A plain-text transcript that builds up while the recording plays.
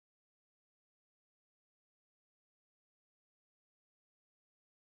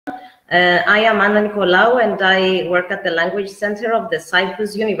I am Anna Nicolaou, and I work at the Language Center of the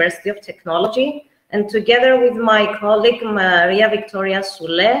Cyprus University of Technology. And together with my colleague Maria Victoria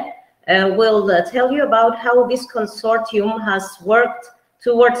Soule, we'll tell you about how this consortium has worked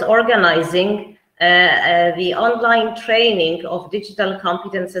towards organizing the online training of digital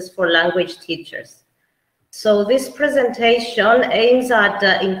competences for language teachers. So this presentation aims at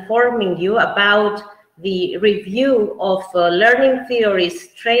informing you about the review of learning theories,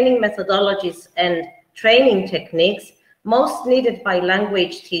 training methodologies, and training techniques most needed by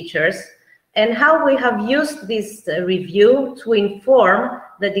language teachers, and how we have used this review to inform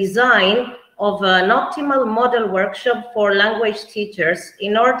the design of an optimal model workshop for language teachers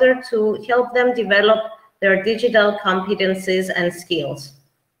in order to help them develop their digital competencies and skills.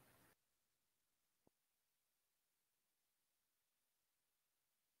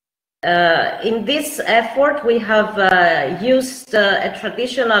 In this effort, we have used a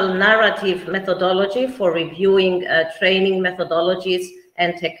traditional narrative methodology for reviewing training methodologies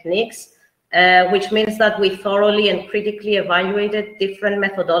and techniques, which means that we thoroughly and critically evaluated different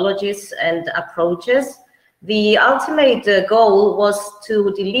methodologies and approaches. The ultimate goal was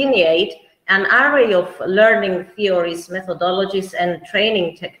to delineate an array of learning theories, methodologies, and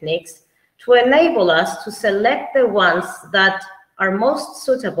training techniques to enable us to select the ones that are most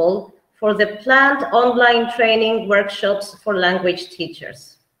suitable for the planned online training workshops for language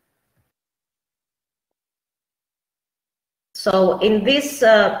teachers. So in this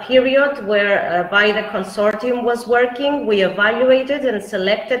period whereby the consortium was working, we evaluated and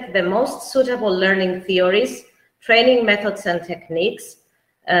selected the most suitable learning theories, training methods, and techniques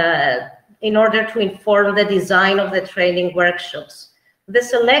in order to inform the design of the training workshops. The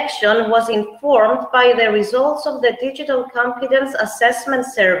selection was informed by the results of the Digital Competence Assessment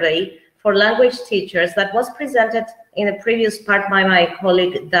Survey for language teachers that was presented in the previous part by my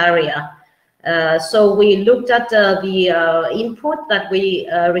colleague Daria. So we looked at the input that we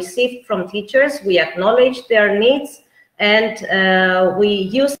received from teachers, we acknowledged their needs, and we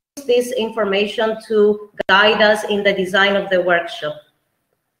used this information to guide us in the design of the workshop.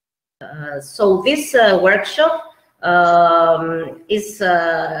 So this workshop is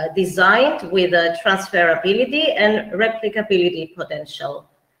designed with transferability and replicability potential,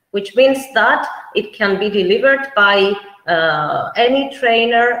 which means that it can be delivered by any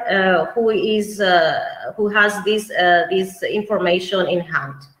trainer who has this information in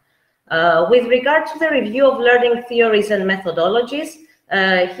hand. With regard to the review of learning theories and methodologies,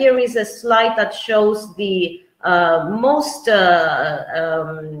 here is a slide that shows the most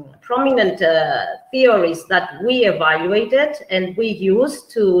prominent theories that we evaluated and we used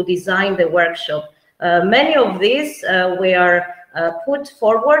to design the workshop. Many of these were put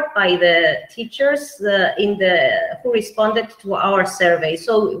forward by the teachers who responded to our survey.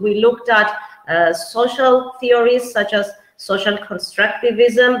 So we looked at social theories such as social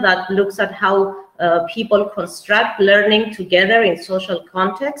constructivism, that looks at how people construct learning together in social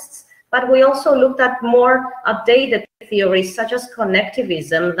contexts. But we also looked at more updated theories such as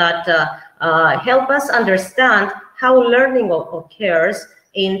connectivism that help us understand how learning occurs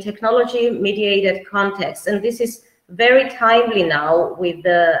in technology-mediated contexts. And this is very timely now with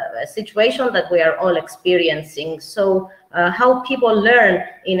the situation that we are all experiencing. So how people learn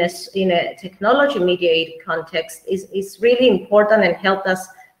in a technology-mediated context is really important and helped us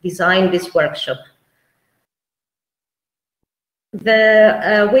design this workshop.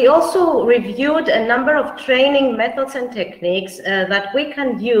 We also reviewed a number of training methods and techniques that we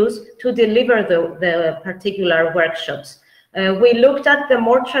can use to deliver the particular workshops. We looked at the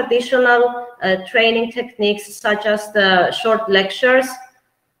more traditional training techniques such as the short lectures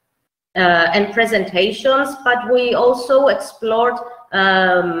and presentations, but we also explored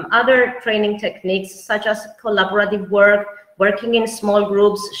other training techniques such as collaborative work, working in small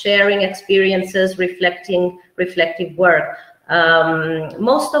groups, sharing experiences, reflective work.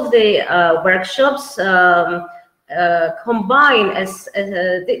 Most of the workshops combine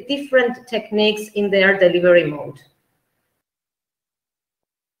different techniques in their delivery mode.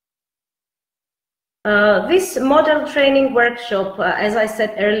 This model training workshop, as I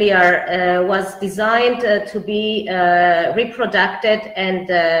said earlier, was designed to be reproducted and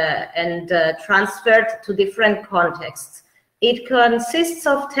transferred to different contexts. It consists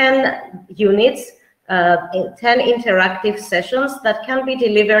of 10 units, 10 interactive sessions that can be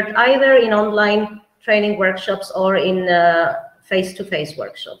delivered either in online training workshops or in face-to-face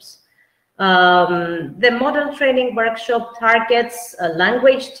workshops. The model training workshop targets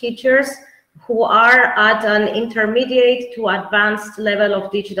language teachers who are at an intermediate to advanced level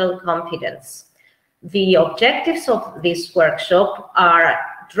of digital competence. The objectives of this workshop are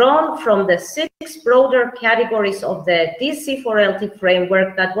drawn from the 6 broader categories of the DC4LT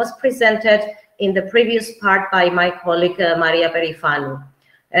framework that was presented in the previous part by my colleague Maria Perifanu.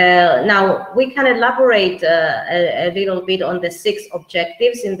 Now, we can elaborate a little bit on the 6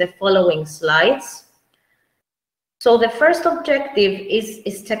 objectives in the following slides. So the first objective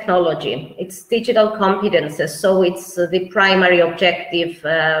is technology. It's digital competences. So it's the primary objective,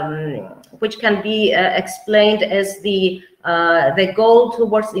 which can be explained as the goal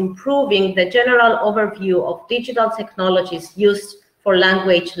towards improving the general overview of digital technologies used for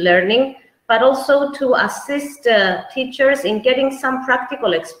language learning, but also to assist teachers in getting some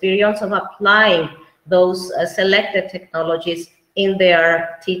practical experience of applying those selected technologies in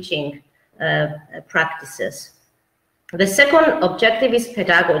their teaching practices. The second objective is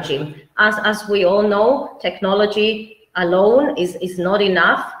pedagogy. As we all know, technology alone is not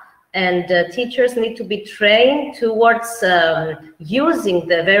enough, and teachers need to be trained towards using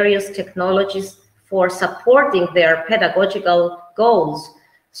the various technologies for supporting their pedagogical goals.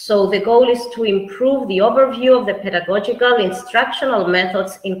 So the goal is to improve the overview of the pedagogical instructional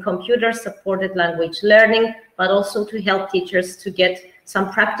methods in computer-supported language learning, but also to help teachers to get some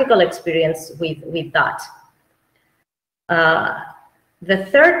practical experience with that. The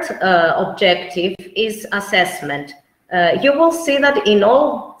third objective is assessment. You will see that in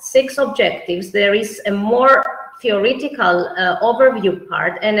all 6 objectives, there is a more theoretical overview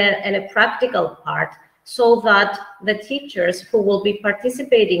part and a practical part, so that the teachers who will be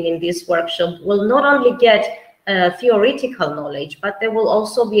participating in this workshop will not only get theoretical knowledge, but they will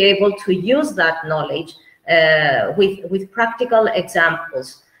also be able to use that knowledge with practical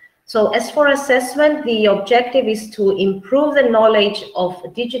examples. So as for assessment, the objective is to improve the knowledge of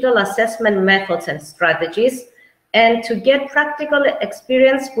digital assessment methods and strategies, and to get practical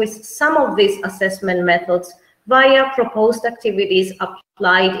experience with some of these assessment methods via proposed activities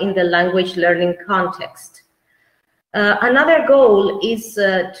applied in the language learning context. Another goal is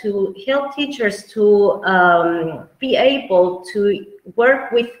to help teachers to be able to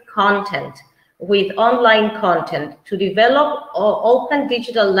work with content, with online content, to develop open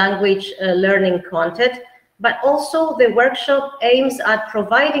digital language learning content, but also the workshop aims at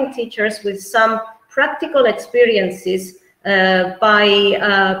providing teachers with some practical experiences by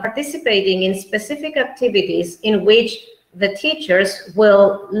participating in specific activities in which the teachers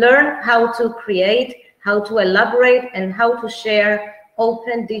will learn how to create, how to elaborate, and how to share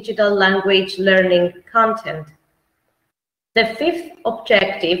open digital language learning content. The 5th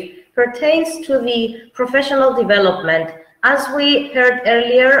objective pertains to the professional development. As we heard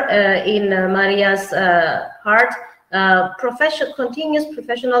earlier in Maria's part, continuous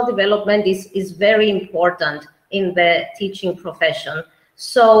professional development is very important in the teaching profession.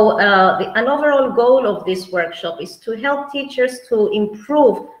 So an overall goal of this workshop is to help teachers to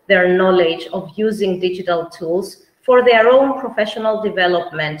improve their knowledge of using digital tools for their own professional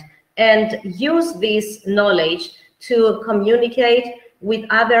development, and use this knowledge to communicate with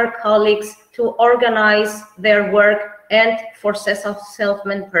other colleagues, to organize their work, and for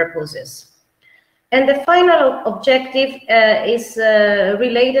self-assessment purposes. And the final objective is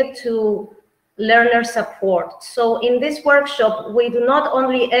related to learner support. So in this workshop, we do not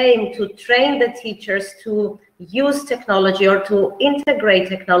only aim to train the teachers to use technology or to integrate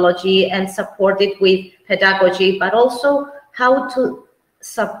technology and support it with pedagogy, but also how to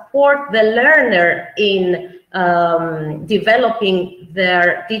support the learner in developing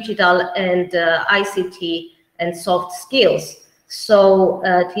their digital and ICT and soft skills. So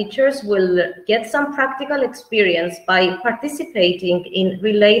teachers will get some practical experience by participating in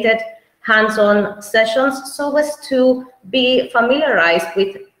related hands-on sessions, so as to be familiarized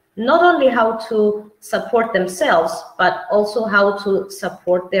with not only how to support themselves, but also how to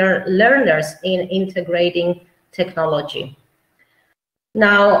support their learners in integrating technology.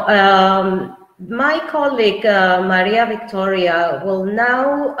 Now, my colleague, Maria Victoria, will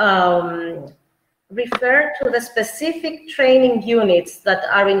now refer to the specific training units that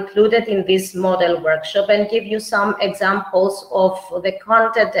are included in this model workshop and give you some examples of the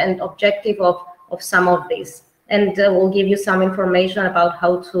content and objective of some of these. And we'll give you some information about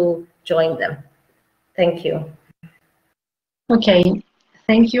how to join them. Thank you. Okay,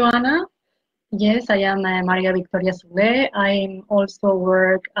 thank you, Anna. Yes, I am Maria Victoria Sule. I also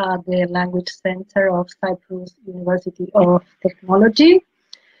work at the Language Center of Cyprus University of Technology.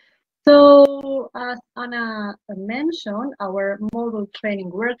 So, as Anna mentioned, our model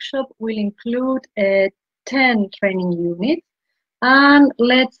training workshop will include 10 training units, and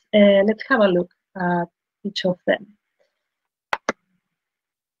let's have a look at each of them.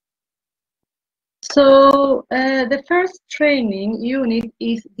 So, the first training unit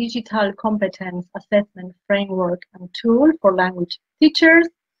is Digital Competence Assessment Framework and Tool for Language Teachers.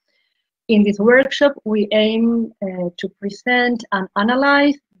 In this workshop, we aim to present and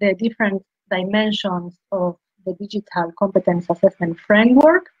analyze the different dimensions of the Digital Competence Assessment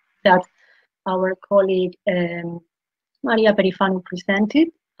Framework that our colleague Maria Perifanu presented,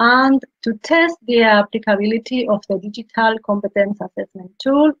 and to test the applicability of the Digital Competence Assessment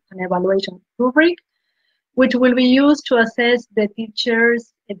Tool and Evaluation Rubric, which will be used to assess the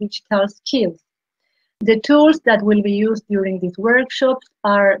teacher's digital skills. The tools that will be used during these workshops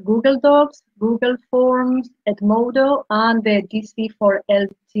are Google Docs, Google Forms, Edmodo, and the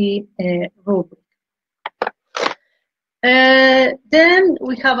DC4LT rubric. Then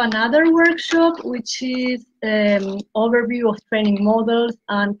we have another workshop, which is overview of training models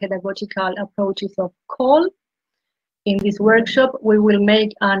and pedagogical approaches of CALL. In this workshop, we will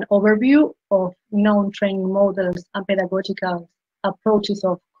make an overview of known training models and pedagogical approaches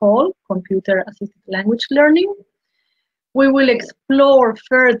of CALL, computer-assisted language learning. We will explore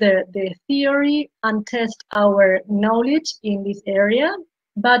further the theory and test our knowledge in this area,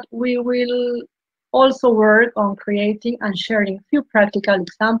 but we will also work on creating and sharing a few practical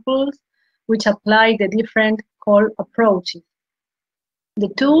examples which apply the different CALL approaches. The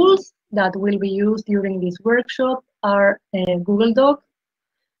tools that will be used during this workshop are Google Docs,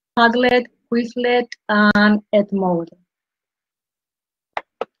 Padlet, Quizlet, and Edmodo.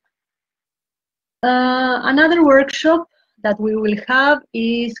 Another workshop that we will have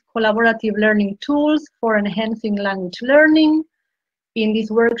is collaborative learning tools for enhancing language learning. In this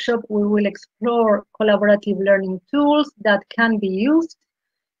workshop, we will explore collaborative learning tools that can be used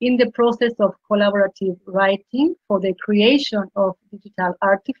in the process of collaborative writing for the creation of digital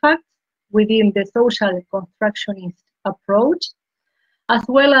artifacts within the social constructionist approach, as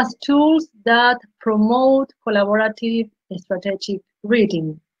well as tools that promote collaborative strategic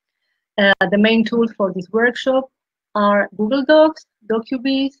reading. The main tools for this workshop are Google Docs,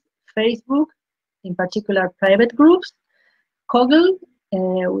 DocuBiz, Facebook, in particular private groups, Koggle,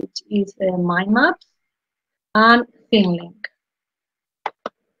 which is Mind Maps, and ThingLink.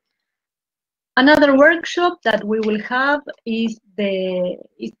 Another workshop that we will have is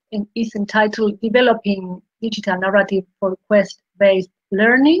entitled Developing Digital Narrative for Quest-Based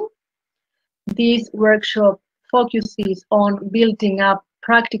Learning. This workshop focuses on building up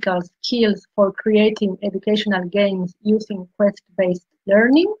practical skills for creating educational games using quest-based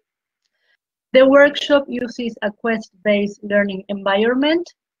learning. The workshop uses a quest-based learning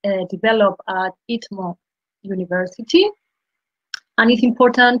environment developed at ITMO University. And it's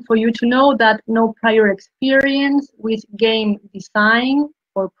important for you to know that no prior experience with game design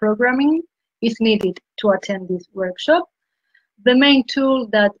or programming is needed to attend this workshop. The main tool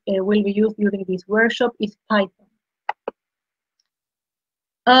that will be used during this workshop is Python.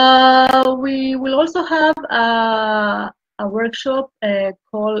 We will also have a workshop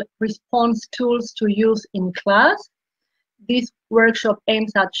called Response Tools to Use in Class. This workshop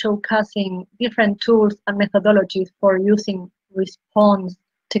aims at showcasing different tools and methodologies for using response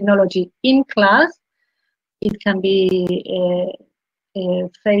technology in class. It can be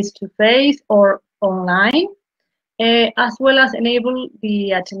face-to-face or online, as well as enable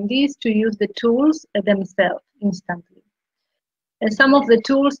the attendees to use the tools themselves instantly. Some of the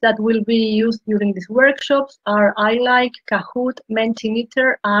tools that will be used during these workshops are iLike, Kahoot,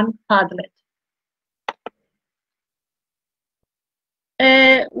 Mentimeter, and Padlet.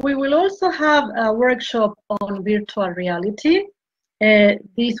 We will also have a workshop on virtual reality.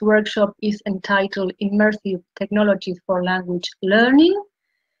 This workshop is entitled Immersive Technologies for Language Learning,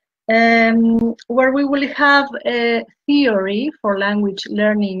 where we will have a theory for language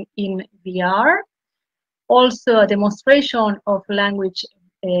learning in VR, also a demonstration of language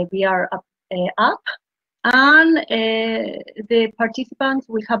VR app, and the participants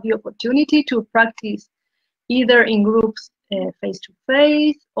will have the opportunity to practice either in groups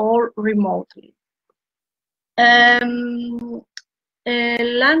face-to-face or remotely.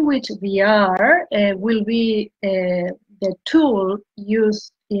 Language VR will be the tool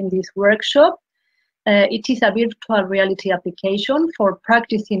used in this workshop. It is a virtual reality application for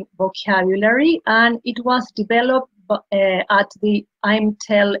practicing vocabulary, and it was developed at the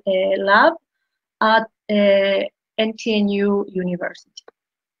IMTEL lab at NTNU University.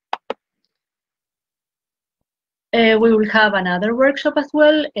 We will have another workshop as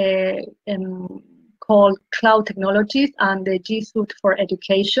well called Cloud Technologies and the G Suite for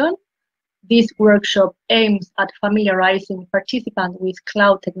Education. This workshop aims at familiarizing participants with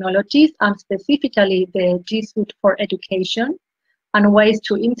cloud technologies and specifically the G Suite for Education and ways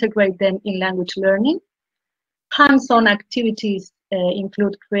to integrate them in language learning. Hands-on activities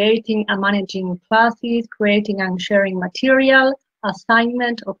include creating and managing classes, creating and sharing material,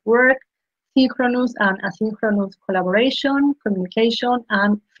 assignment of work, synchronous and asynchronous collaboration, communication,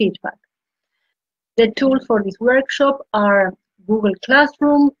 and feedback. The tools for this workshop are Google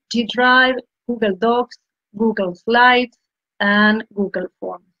Classroom, G Drive, Google Docs, Google Slides, and Google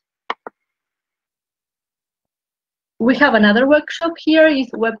Forms. We have another workshop here,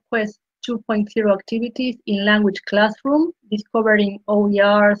 is WebQuest 2.0 activities in language classroom, discovering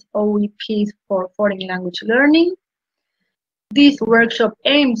OERs, OEPs for foreign language learning. This workshop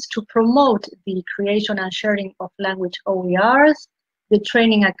aims to promote the creation and sharing of language OERs. The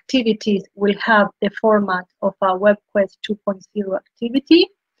training activities will have the format of a WebQuest 2.0 activity,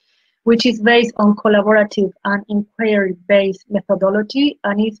 which is based on collaborative and inquiry-based methodology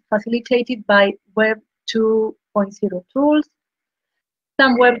and is facilitated by Web 2.0 tools.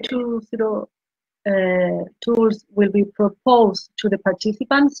 Some Web 2.0 tools will be proposed to the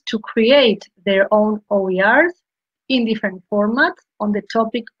participants to create their own OERs in different formats on the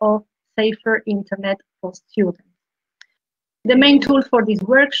topic of safer internet for students. The main tools for this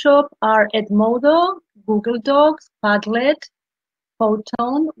workshop are Edmodo, Google Docs, Padlet,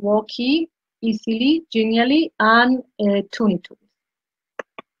 Photon, Woki, Easily, Genially, and Tunitools.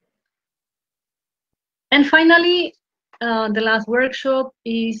 And finally, the last workshop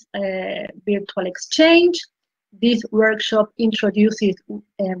is Virtual Exchange. This workshop introduces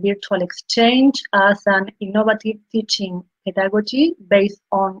Virtual Exchange as an innovative teaching pedagogy based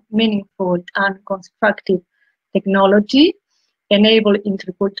on meaningful and constructive technology, enable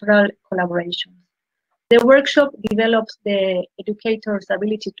intercultural collaboration. The workshop develops the educator's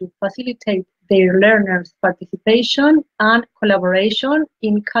ability to facilitate their learners' participation and collaboration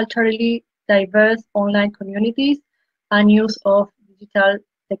in culturally diverse online communities and use of digital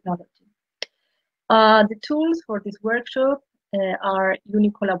technology. The tools for this workshop are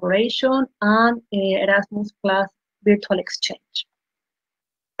Uni-Collaboration and Erasmus Plus Virtual Exchange.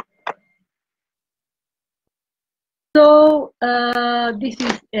 So this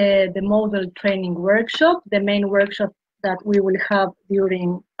is the model training workshop, the main workshop that we will have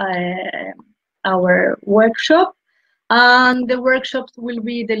during our workshop. And the workshops will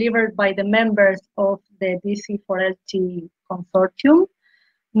be delivered by the members of the DC4LT consortium,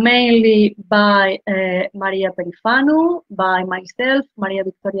 mainly by Maria Perifanu, by myself, Maria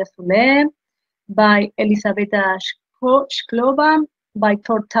Victoria Sule, by Elisabetta Shklova, by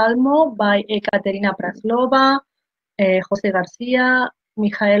Thor Talmo, by Ekaterina Praslova, Jose Garcia,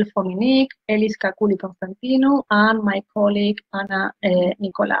 Michael Fominik, Elis Kakuli Constantino, and my colleague Anna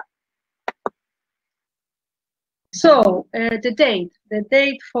Nicolau. So the date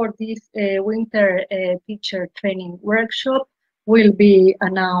for this winter teacher training workshop will be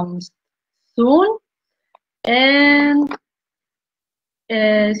announced soon. And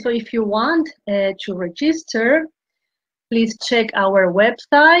so if you want to register, please check our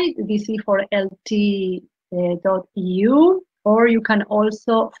website, DC4LT.eu, or you can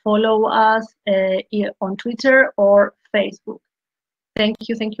also follow us on Twitter or Facebook. Thank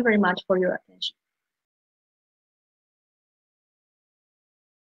you very much for your attention.